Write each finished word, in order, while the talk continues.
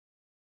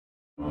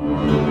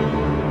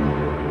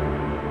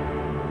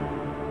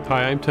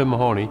Hi, I'm Tim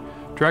Mahoney,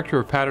 Director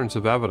of Patterns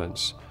of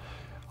Evidence.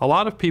 A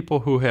lot of people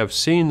who have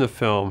seen the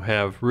film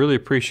have really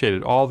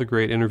appreciated all the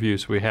great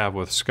interviews we have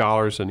with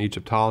scholars and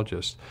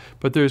Egyptologists.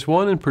 But there's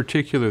one in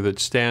particular that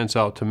stands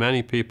out to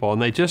many people,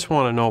 and they just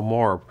want to know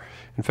more.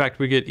 In fact,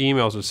 we get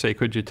emails that say,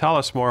 could you tell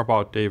us more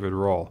about David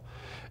Rohl?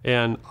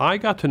 And I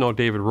got to know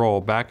David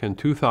Rohl back in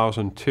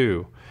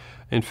 2002.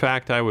 In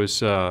fact, I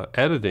was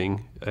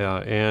editing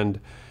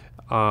and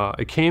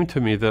it came to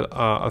me that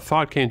a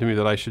thought came to me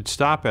that I should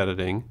stop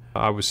editing.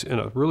 I was in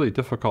a really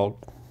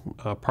difficult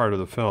part of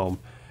the film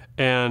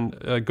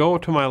and go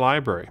to my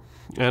library.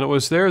 And it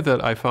was there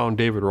that I found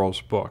David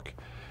Rohl's book.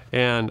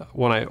 And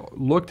when I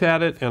looked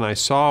at it and I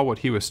saw what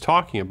he was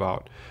talking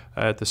about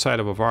at the site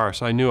of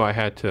Avaris, I knew I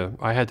had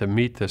to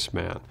meet this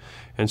man.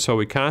 And so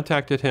we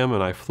contacted him,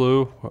 and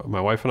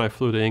my wife and I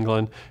flew to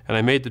England, and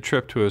I made the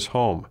trip to his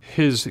home.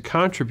 His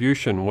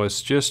contribution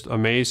was just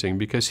amazing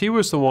because he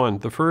was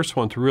the first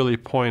one to really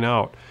point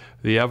out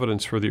the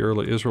evidence for the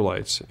early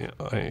Israelites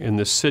in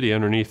this city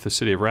underneath the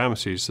city of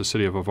Ramesses, the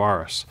city of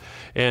Avaris.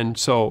 And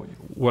so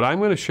what I'm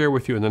going to share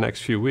with you in the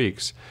next few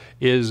weeks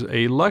is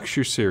a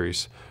lecture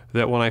series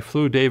that when I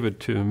flew David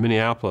to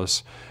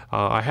Minneapolis,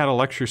 I had a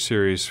lecture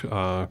series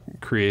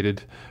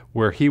created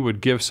where he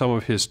would give some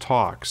of his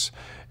talks.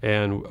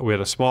 And we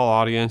had a small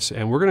audience,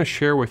 and we're going to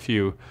share with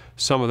you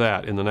some of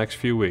that in the next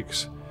few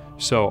weeks.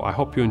 So I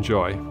hope you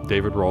enjoy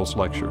David Rohl's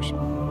lectures.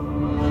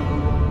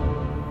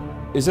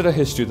 Is it a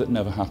history that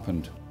never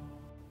happened?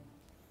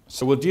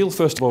 So we'll deal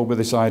first of all with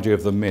this idea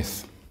of the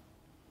myth.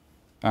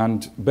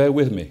 And bear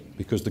with me,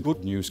 because the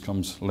good news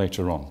comes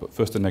later on, but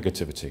first the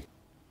negativity.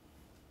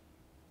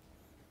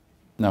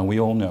 Now,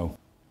 we all know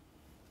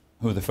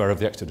who the Pharaoh of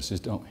the Exodus is,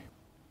 don't we?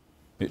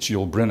 It's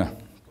Yul Brynner.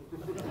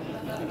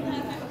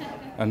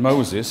 And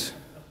Moses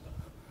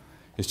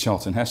is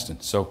Charlton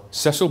Heston. So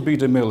Cecil B.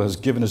 DeMille has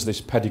given us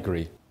this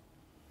pedigree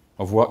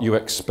of what you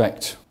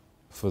expect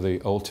for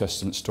the Old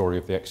Testament story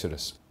of the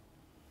Exodus.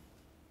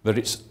 That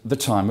it's the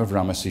time of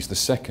Ramesses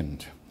II.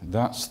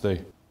 That's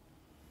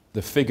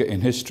the figure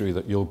in history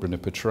that Yul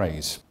Brynner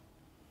portrays.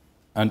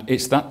 And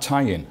it's that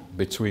tie-in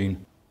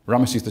between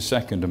Ramesses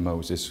II and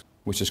Moses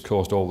which has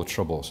caused all the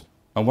troubles.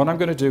 And what I'm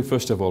going to do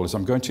first of all is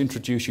I'm going to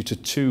introduce you to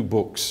two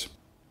books.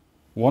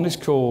 One is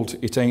called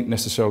It Ain't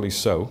Necessarily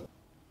So.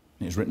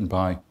 It's written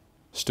by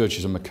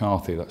Sturges and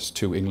McCarthy. That's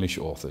two English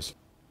authors.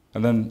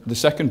 And then the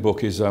second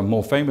book is a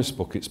more famous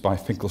book. It's by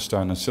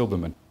Finkelstein and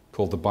Silberman,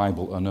 called The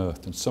Bible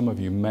Unearthed. And some of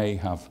you may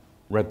have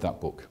read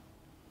that book.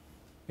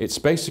 It's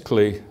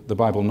basically the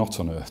Bible not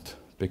unearthed,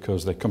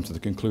 because they come to the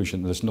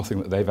conclusion that there's nothing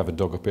that they've ever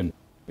dug up in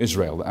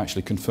Israel that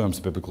actually confirms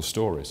the biblical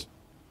stories.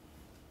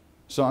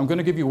 So I'm going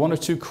to give you one or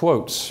two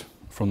quotes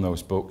from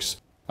those books.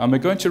 And we're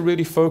going to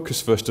really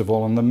focus, first of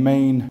all, on the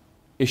main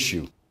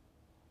issue,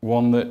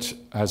 one that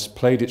has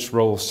played its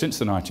role since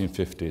the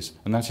 1950s,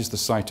 and that is the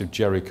site of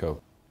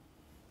Jericho.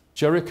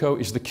 Jericho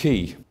is the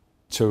key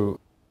to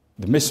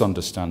the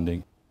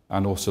misunderstanding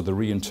and also the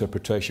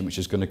reinterpretation which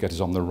is going to get us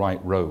on the right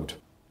road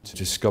to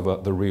discover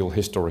the real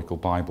historical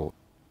Bible.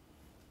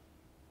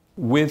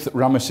 With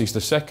Ramesses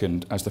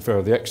II as the Pharaoh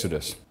of the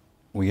Exodus,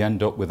 we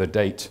end up with a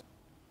date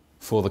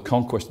for the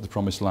conquest of the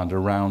Promised Land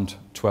around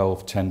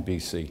 1210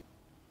 BC.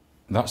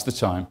 That's the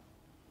time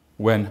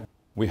when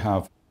we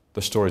have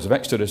the stories of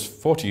Exodus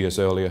 40 years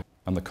earlier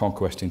and the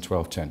conquest in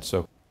 1210.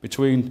 So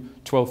between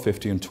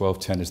 1250 and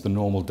 1210 is the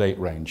normal date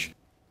range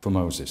for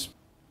Moses.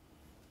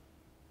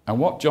 And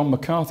what John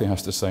McCarthy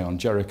has to say on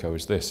Jericho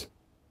is this.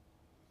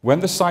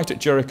 When the site at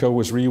Jericho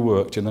was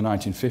reworked in the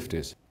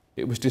 1950s,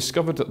 it was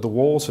discovered that the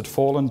walls had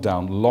fallen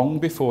down long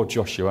before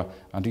Joshua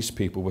and his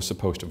people were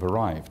supposed to have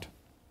arrived,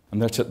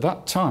 and that at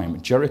that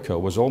time Jericho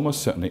was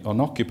almost certainly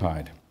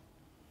unoccupied.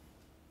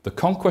 The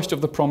conquest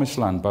of the Promised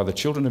Land by the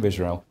children of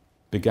Israel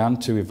began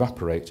to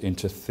evaporate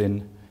into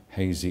thin,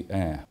 hazy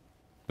air.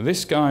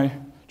 This guy,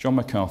 John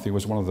McCarthy,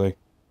 was one of the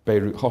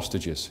Beirut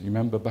hostages. You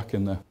remember back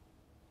in the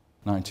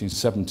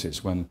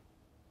 1970s when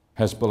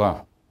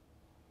Hezbollah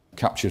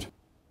captured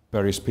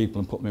various people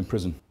and put them in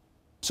prison.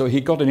 So he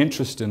got an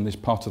interest in this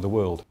part of the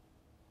world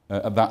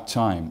at that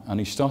time, and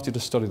he started to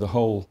study the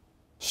whole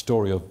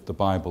story of the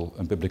Bible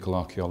and biblical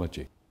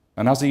archaeology.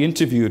 And as he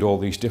interviewed all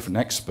these different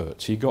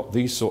experts, he got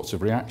these sorts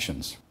of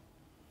reactions.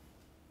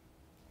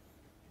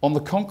 On the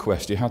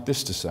conquest, he had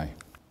this to say.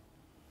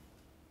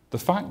 The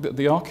fact that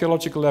the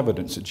archaeological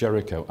evidence at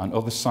Jericho and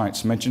other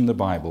sites mentioned in the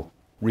Bible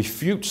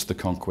refutes the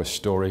conquest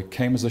story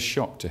came as a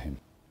shock to him.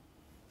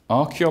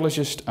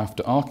 Archaeologist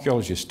after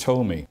archaeologist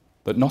told me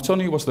that not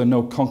only was there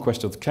no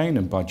conquest of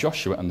Canaan by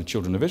Joshua and the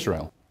children of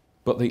Israel,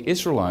 but the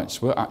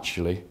Israelites were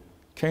actually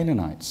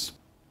Canaanites.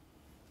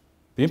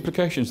 The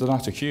implications of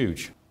that are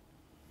huge.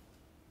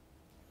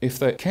 If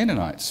they're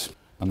Canaanites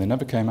and they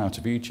never came out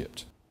of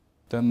Egypt,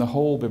 then the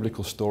whole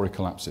biblical story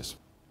collapses.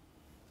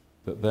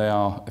 That they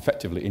are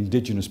effectively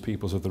indigenous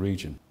peoples of the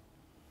region.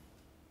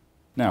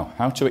 Now,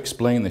 how to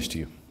explain this to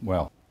you?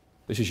 Well,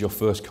 this is your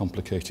first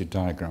complicated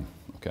diagram,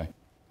 okay?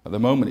 At the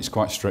moment, it's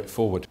quite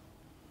straightforward.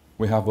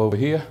 We have over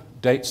here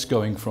dates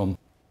going from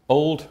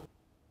old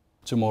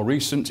to more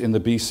recent in the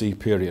BC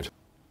period.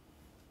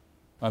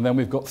 And then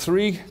we've got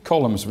 3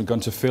 columns we're going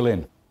to fill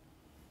in.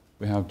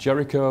 We have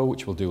Jericho,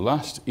 which we'll do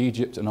last,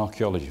 Egypt, and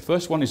archaeology.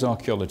 First one is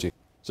archaeology.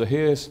 So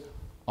here's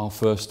our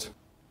first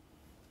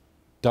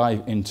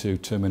dive into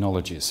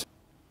terminologies.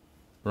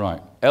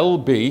 Right,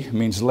 LB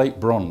means late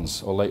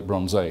bronze or late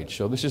bronze age.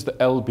 So this is the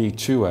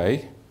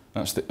LB2A,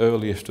 that's the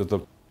earliest of the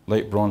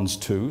late bronze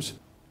 2s.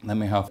 And then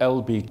we have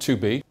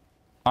LB2B,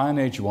 Iron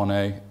Age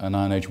 1A and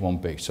Iron Age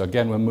 1B. So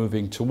again, we're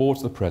moving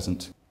towards the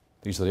present.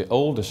 These are the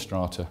older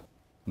strata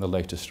and the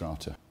later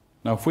strata.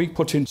 Now if we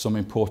put in some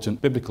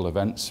important biblical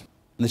events,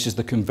 this is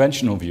the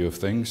conventional view of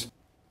things.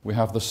 We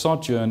have the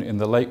sojourn in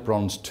the late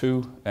bronze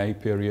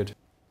 2A period,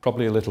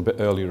 probably a little bit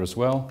earlier as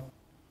well.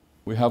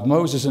 We have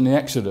Moses and the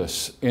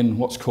Exodus in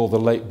what's called the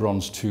late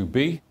bronze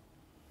 2B.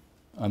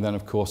 And then,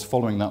 of course,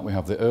 following that, we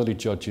have the early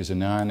judges in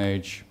the Iron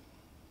Age,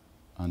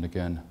 and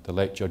again, the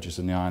late judges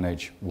in the Iron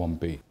Age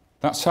 1B.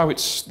 That's how the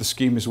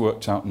scheme is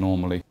worked out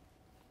normally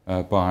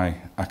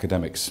by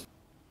academics.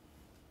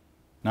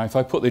 Now, if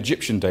I put the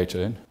Egyptian data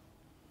in,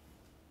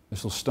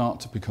 this will start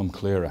to become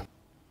clearer.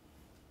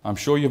 I'm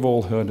sure you've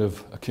all heard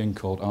of a king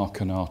called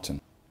Akhenaten,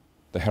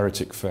 the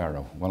heretic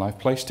pharaoh. Well, I've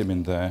placed him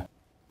in there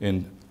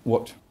in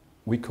what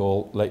we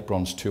call late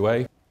bronze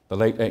 2A, the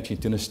late 18th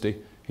dynasty.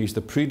 He's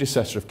the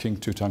predecessor of King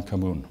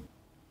Tutankhamun.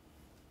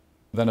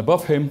 Then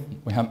above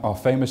him, we have our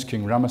famous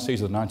King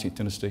Ramesses of the 19th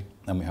dynasty.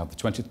 Then we have the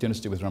 20th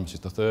dynasty with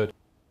Ramesses III,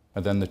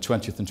 and then the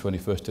 20th and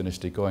 21st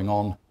dynasty going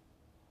on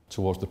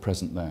towards the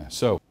present there.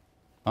 So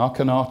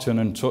Akhenaten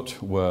and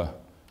Tut were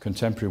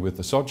contemporary with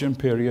the Sojourn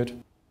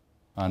period,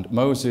 and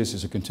Moses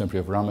is a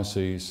contemporary of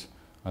Ramesses,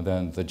 and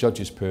then the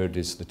Judges period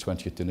is the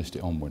 20th dynasty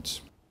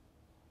onwards.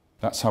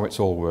 That's how it's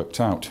all worked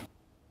out.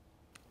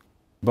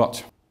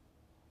 But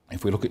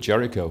if we look at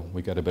Jericho,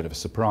 we get a bit of a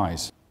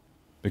surprise,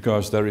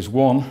 because there is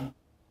one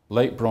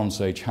late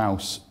Bronze Age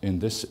house in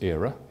this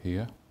era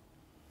here,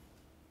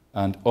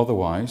 and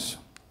otherwise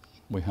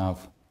we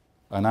have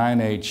an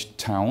Iron Age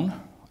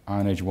town,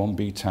 Iron Age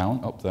 1B town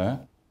up there,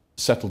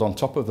 settled on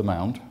top of the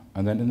mound,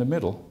 and then in the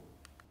middle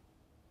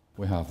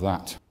we have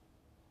that.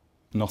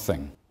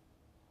 Nothing.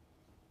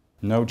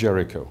 No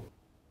Jericho.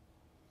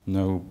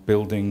 No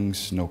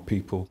buildings, no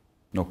people,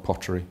 no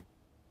pottery.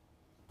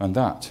 And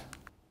that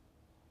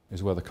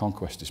is where the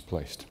conquest is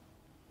placed.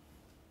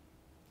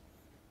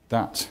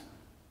 That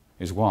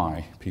is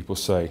why people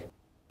say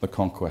the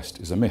conquest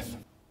is a myth.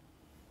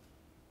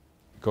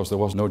 Because there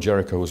was no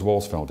Jericho as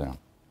walls fell down.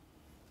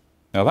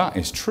 Now that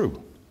is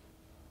true.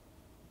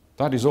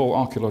 That is all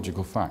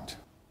archaeological fact.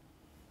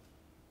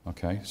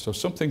 Okay, so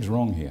something's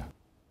wrong here.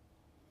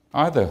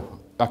 Either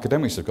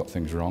academics have got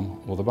things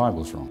wrong or the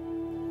Bible's wrong.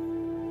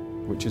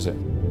 Which is it?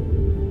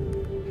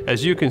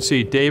 As you can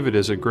see, David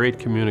is a great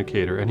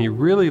communicator, and he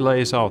really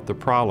lays out the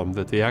problem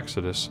that the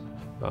Exodus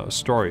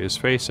story is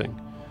facing.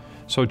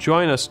 So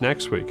join us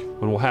next week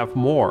when we'll have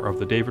more of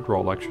the David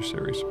Rohl Lecture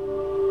Series.